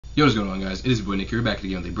Yo, what's going on, guys? It is your boy Nick here, back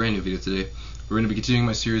again with a brand new video today. We're going to be continuing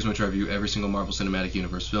my series in which I review every single Marvel Cinematic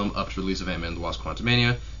Universe film up to the release of Ant-Man and the Wasp: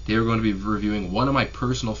 Quantumania. Today we're going to be reviewing one of my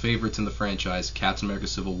personal favorites in the franchise, Captain America: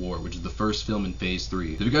 Civil War, which is the first film in Phase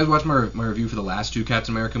 3. If you guys watched my review for the last two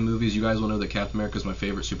Captain America movies, you guys will know that Captain America is my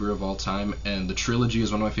favorite superhero of all time, and the trilogy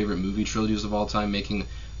is one of my favorite movie trilogies of all time, making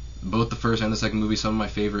both the first and the second movie some of my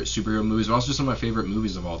favorite superhero movies, but also just some of my favorite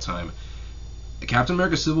movies of all time. Captain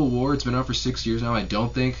America: Civil War, it's been out for 6 years now. I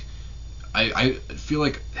feel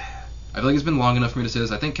like it's been long enough for me to say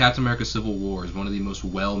this. I think Captain America: Civil War is one of the most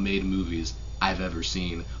well-made movies I've ever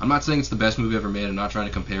seen. I'm not saying it's the best movie ever made. I'm not trying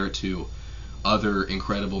to compare it to other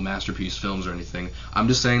incredible masterpiece films or anything. I'm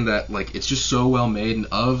just saying that it's just so well made, and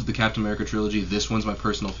of the Captain America trilogy, this one's my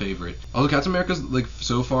personal favorite. Although Captain America's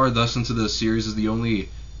so far thus into the series is the only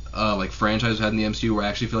franchise we've had in the MCU where I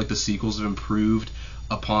actually feel like the sequels have improved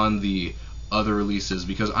upon the other releases,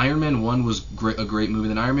 because Iron Man 1 was a great movie,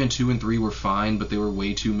 then Iron Man 2 and 3 were fine, but they were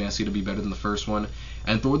way too messy to be better than the first one,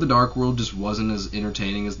 and Thor: The Dark World just wasn't as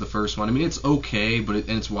entertaining as the first one. I mean, it's okay, and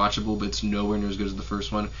it's watchable, but it's nowhere near as good as the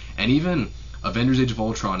first one. And even Avengers: Age of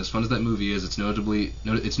Ultron, as fun as that movie is, it's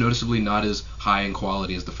noticeably not as high in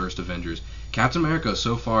quality as the first Avengers. Captain America,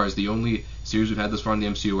 so far, is the only series we've had this far in the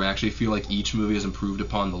MCU where I actually feel like each movie has improved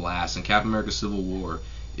upon the last, and Captain America: Civil War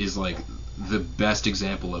is the best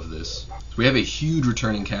example of this. So we have a huge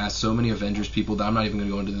returning cast, so many Avengers people that I'm not even going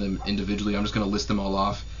to go into them individually. I'm just going to list them all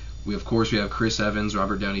off. We have Chris Evans,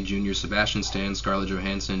 Robert Downey Jr., Sebastian Stan, Scarlett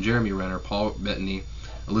Johansson, Jeremy Renner, Paul Bettany,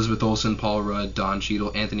 Elizabeth Olsen, Paul Rudd, Don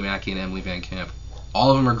Cheadle, Anthony Mackie, and Emily Van Camp. All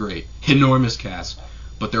of them are great. Enormous cast.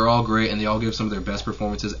 But they're all great, and they all give some of their best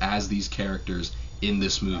performances as these characters in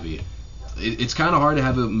this movie. It's kind of hard to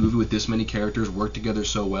have a movie with this many characters work together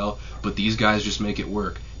so well, but these guys just make it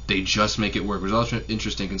work. They just make it work, which is also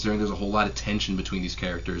interesting considering there's a whole lot of tension between these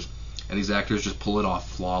characters, and these actors just pull it off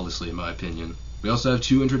flawlessly, in my opinion. We also have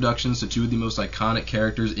two introductions to two of the most iconic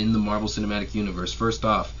characters in the Marvel Cinematic Universe. First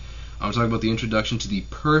off, I'm talking about the introduction to the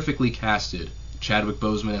perfectly casted Chadwick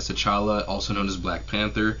Boseman as T'Challa, also known as Black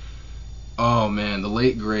Panther. Oh man, the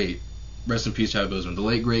late great, rest in peace Chadwick Boseman, the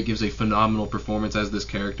late great gives a phenomenal performance as this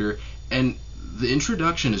character, and the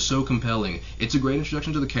introduction is so compelling. It's a great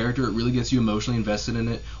introduction to the character. It really gets you emotionally invested in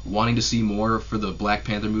it, wanting to see more for the Black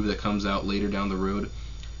Panther movie that comes out later down the road.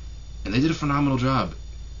 And they did a phenomenal job.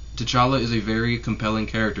 T'Challa is a very compelling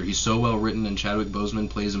character. He's so well written, and Chadwick Boseman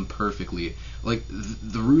plays him perfectly. The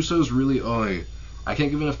Russos really, I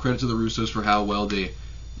can't give enough credit to the Russos for how well they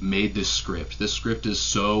made this script. This script is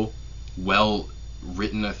so well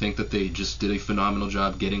written. I think that they just did a phenomenal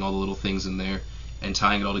job getting all the little things in there and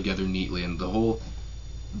tying it all together neatly, and the whole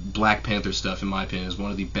Black Panther stuff, in my opinion, is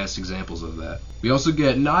one of the best examples of that. We also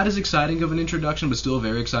get not as exciting of an introduction, but still a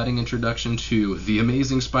very exciting introduction to the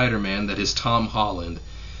Amazing Spider-Man that is Tom Holland.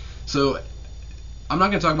 So, I'm not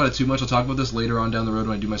going to talk about it too much. I'll talk about this later on down the road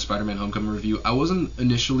when I do my Spider-Man Homecoming review. I wasn't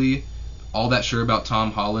initially all that sure about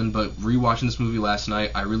Tom Holland, but rewatching this movie last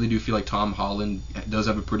night, I really do feel like Tom Holland does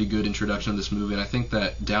have a pretty good introduction to this movie, and I think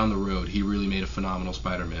that down the road, he really made a phenomenal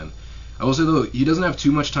Spider-Man. I will say, though, he doesn't have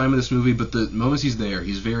too much time in this movie, but the moments he's there,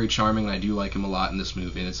 he's very charming, and I do like him a lot in this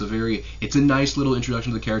movie. And it's a nice little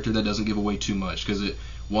introduction to the character that doesn't give away too much, because it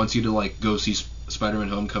wants you to go see Spider-Man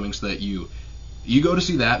Homecoming, so that you go to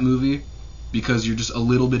see that movie because you're just a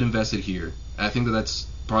little bit invested here. And I think that that's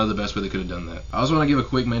probably the best way they could have done that. I also want to give a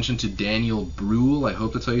quick mention to Daniel Bruhl, I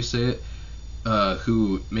hope that's how you say it,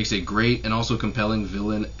 who makes a great and also compelling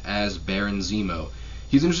villain as Baron Zemo.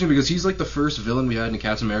 He's interesting because he's the first villain we had in a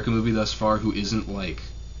Captain America movie thus far who isn't I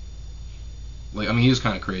mean, he is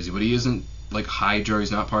kind of crazy, but he isn't Hydra.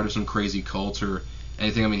 He's not part of some crazy cult or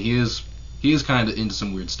anything. I mean, he is kind of into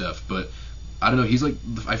some weird stuff, but I don't know.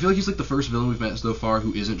 I feel like he's the first villain we've met so far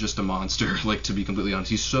who isn't just a monster. To be completely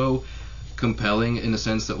honest, he's so compelling in the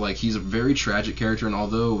sense that he's a very tragic character, and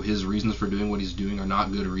although his reasons for doing what he's doing are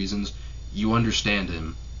not good reasons, you understand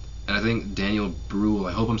him. And I think Daniel Bruhl,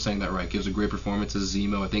 I hope I'm saying that right, gives a great performance as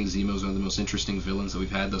Zemo. I think Zemo is one of the most interesting villains that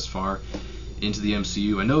we've had thus far into the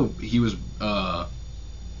MCU. I know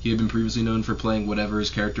he had been previously known for playing whatever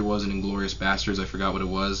his character was in Inglourious Basterds. I forgot what it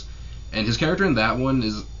was. And his character in that one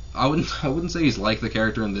is, I wouldn't say he's like the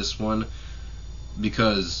character in this one,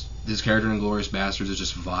 because his character in Inglourious Basterds is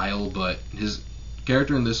just vile, but his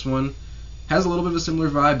character in this one has a little bit of a similar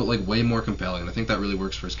vibe, but way more compelling, and I think that really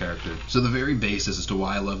works for his character. So the very basis as to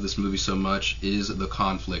why I love this movie so much is the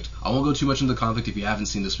conflict. I won't go too much into the conflict if you haven't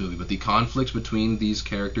seen this movie, but the conflict between these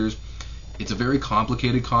characters, it's a very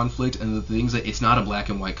complicated conflict, and the things that it's not a black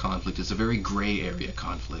and white conflict, it's a very gray area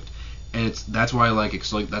conflict, and that's why I like it.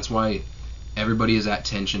 So that's why everybody is at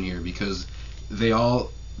tension here, because they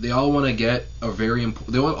all they all want to get a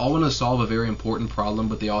they all want to solve a very important problem,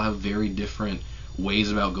 but they all have very different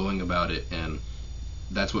ways about going about it, and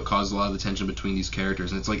that's what caused a lot of the tension between these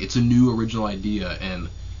characters. And it's like, it's a new original idea, and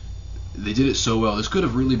they did it so well. This could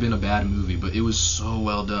have really been a bad movie, but it was so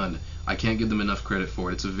well done. I can't give them enough credit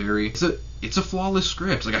for it. It's a flawless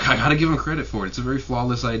script. Like, I gotta give them credit for it. It's a very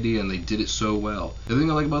flawless idea, and they did it so well. The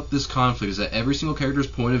thing I like about this conflict is that every single character's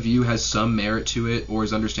point of view has some merit to it, or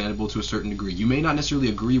is understandable to a certain degree. You may not necessarily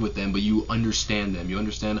agree with them, but you understand them. You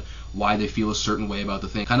understand why they feel a certain way about the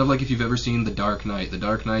thing. Kind of like if you've ever seen The Dark Knight. The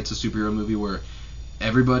Dark Knight's a superhero movie where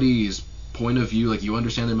everybody's point of view, like, you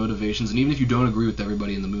understand their motivations, and even if you don't agree with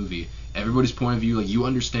everybody in the movie, everybody's point of view, like, you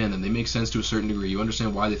understand them. They make sense to a certain degree. You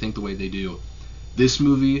understand why they think the way they do. This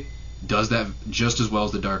movie does that just as well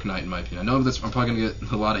as The Dark Knight, in my opinion. I know I'm probably gonna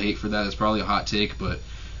get a lot of hate for that. It's probably a hot take, but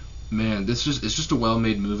man, it's just a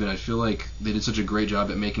well-made movie, and I feel like they did such a great job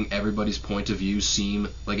at making everybody's point of view seem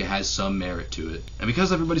like it has some merit to it. And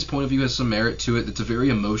because everybody's point of view has some merit to it, it's a very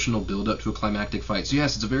emotional build-up to a climactic fight. So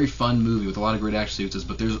yes, it's a very fun movie with a lot of great action sequences,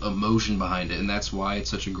 but there's emotion behind it, and that's why it's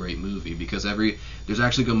such a great movie, because there's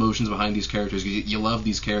actually emotions behind these characters. You love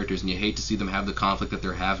these characters, and you hate to see them have the conflict that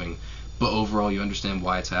they're having, but overall you understand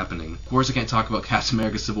why it's happening. Of course, I can't talk about Captain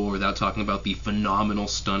America Civil War without talking about the phenomenal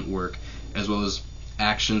stunt work, as well as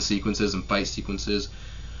action sequences and fight sequences.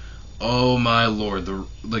 Oh my lord, the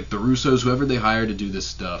Russos, whoever they hired to do this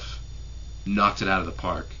stuff, knocked it out of the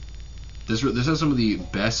park. This has some of the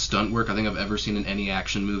best stunt work I think I've ever seen in any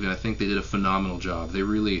action movie, and I think they did a phenomenal job. They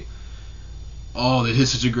did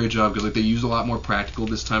such a great job, because like, they used a lot more practical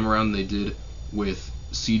this time around than they did with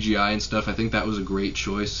CGI and stuff. I think that was a great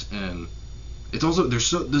choice, and it's also,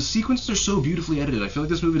 the sequences are so beautifully edited. I feel like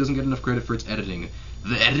this movie doesn't get enough credit for its editing.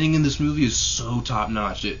 The editing in this movie is so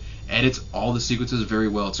top-notch. It edits all the sequences very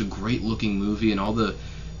well. It's a great-looking movie, and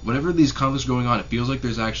whenever these conflicts are going on, it feels like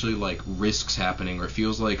there's actually, like, risks happening, or it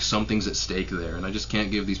feels like something's at stake there, and I just can't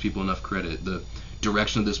give these people enough credit. The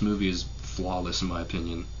direction of this movie is flawless, in my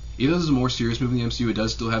opinion. Even though this is a more serious movie in the MCU, it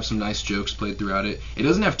does still have some nice jokes played throughout it. It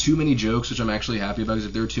doesn't have too many jokes, which I'm actually happy about, because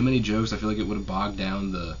if there were too many jokes, I feel like it would have bogged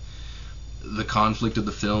down the conflict of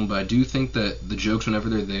the film. But I do think that the jokes, whenever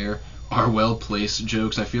they're there, are well-placed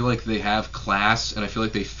jokes. I feel like they have class, and I feel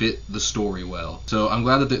like they fit the story well. So I'm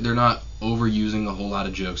glad that they're not overusing a whole lot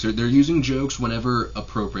of jokes. They're using jokes whenever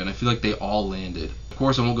appropriate, and I feel like they all landed. Of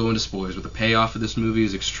course, I won't go into spoilers, but the payoff of this movie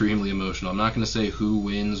is extremely emotional. I'm not going to say who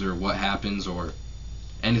wins or what happens or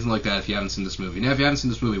anything like that if you haven't seen this movie. Now, if you haven't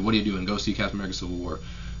seen this movie, what are you doing? Go see Captain America Civil War.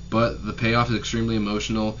 But the payoff is extremely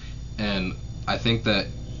emotional, and I think that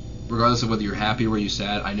regardless of whether you're happy or you're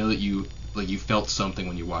sad, I know that you felt something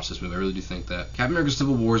when you watched this movie. I really do think that. Captain America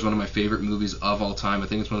Civil War is one of my favorite movies of all time. I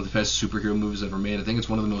think it's one of the best superhero movies ever made. I think it's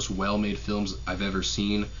one of the most well-made films I've ever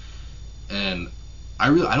seen. And I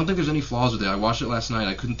don't think there's any flaws with it. I watched it last night.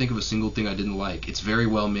 I couldn't think of a single thing I didn't like. It's very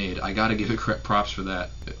well made. I gotta give it props for that.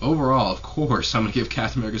 Overall, of course, I'm gonna give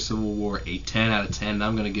Captain America Civil War a 10 out of 10, and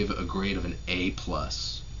I'm gonna give it a grade of an A+.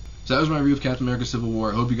 So that was my review of Captain America Civil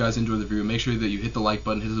War. I hope you guys enjoyed the video. Make sure that you hit the like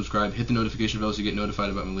button, hit the subscribe, hit the notification bell so you get notified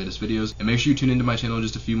about my latest videos. And make sure you tune into my channel in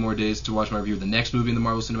just a few more days to watch my review of the next movie in the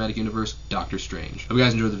Marvel Cinematic Universe, Doctor Strange. Hope you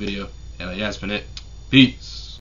guys enjoyed the video. And yeah, that's been it. Peace.